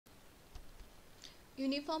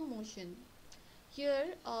Uniform motion. Here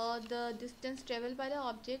the distance traveled by the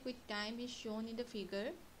object with time is shown in the figure.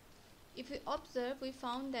 If we observe, we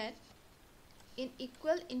found that in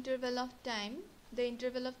equal interval of time, the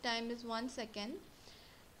interval of time is 1 second,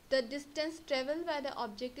 the distance traveled by the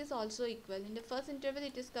object is also equal. In the first interval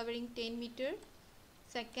it is covering 10 meter,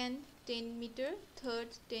 second 10 meter, third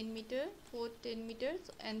 10 meter, fourth 10 meters,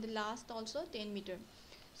 and the last also 10 meter.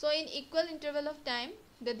 So in equal interval of time,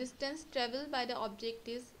 the distance traveled by the object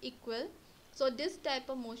is equal. So this type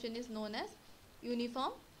of motion is known as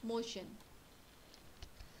uniform motion.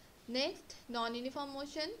 Next, non-uniform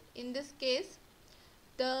motion. In this case,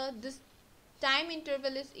 this time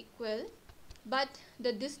interval is equal, but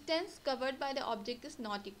the distance covered by the object is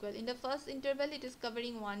not equal. In the first interval it is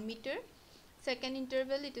covering 1 meter, second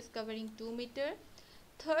interval it is covering 2 meter,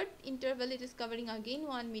 third interval it is covering again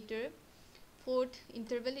 1 meter, fourth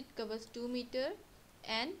interval it covers 2 meter,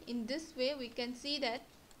 and in this way we can see that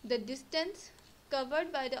the distance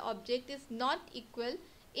covered by the object is not equal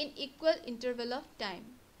in equal interval of time.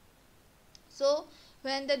 So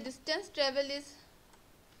when the distance travel is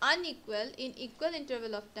unequal in equal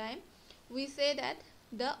interval of time, we say that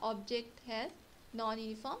the object has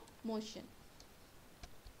non-uniform motion.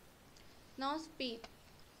 Now speed.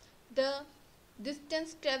 The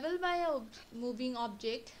distance traveled by a moving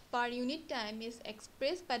object per unit time is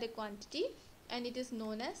expressed by the quantity, and it is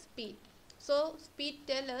known as speed. So speed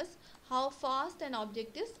tells us how fast an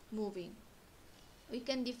object is moving. We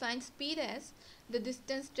can define speed as the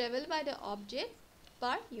distance traveled by the object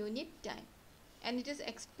per unit time, and it is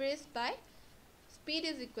expressed by speed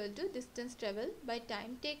is equal to distance traveled by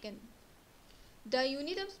time taken. The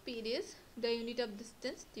unit of speed is the unit of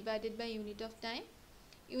distance divided by unit of time.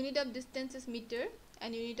 Unit of distance is meter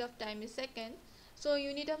and unit of time is second. So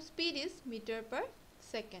unit of speed is meter per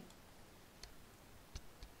second.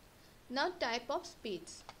 Now type of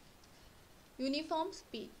speeds. Uniform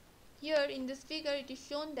speed. Here in this figure it is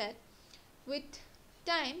shown that with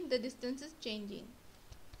time the distance is changing,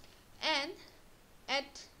 and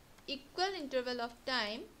at equal interval of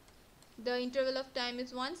time, the interval of time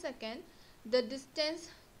is 1 second, the distance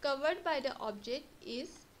covered by the object is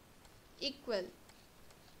equal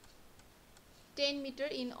 10 meter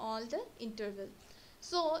in all the interval.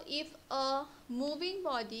 So if a moving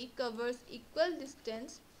body covers equal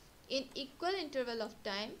distance in equal interval of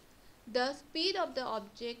time, the speed of the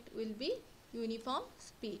object will be uniform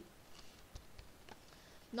speed.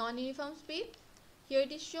 Non-uniform speed. Here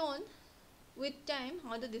it is shown with time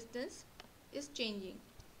how the distance is changing.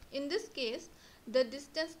 In this case, the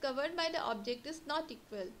distance covered by the object is not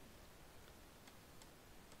equal.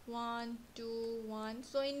 1, 2, 1.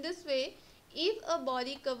 So in this way, if a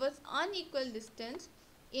body covers unequal distance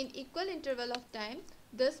in equal interval of time,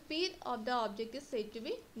 the speed of the object is said to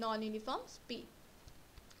be non-uniform speed.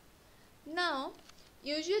 Now,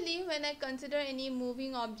 usually when I consider any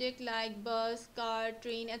moving object like bus, car,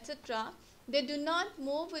 train, etc., they do not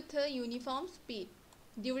move with a uniform speed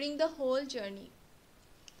during the whole journey.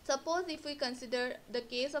 Suppose if we consider the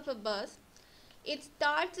case of a bus, it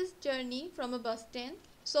starts its journey from a bus stand.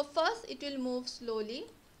 So first it will move slowly,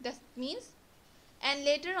 that means, and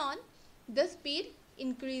later on the speed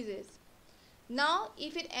increases. Now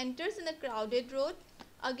if it enters in a crowded road,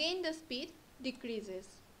 again the speed decreases.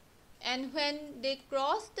 And when they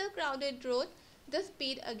cross the crowded road, the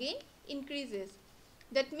speed again increases.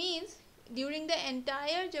 That means during the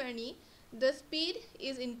entire journey, the speed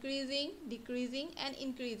is increasing, decreasing and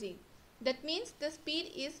increasing. That means the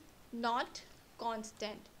speed is not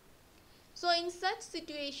constant. So in such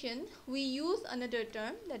situation, we use another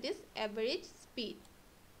term, that is average speed.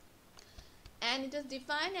 And it is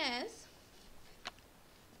defined as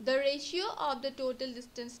the ratio of the total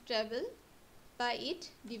distance traveled by it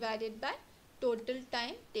divided by total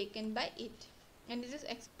time taken by it. And it is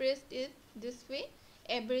expressed in this way: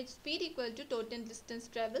 average speed equal to total distance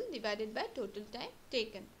traveled divided by total time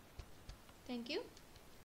taken. Thank you.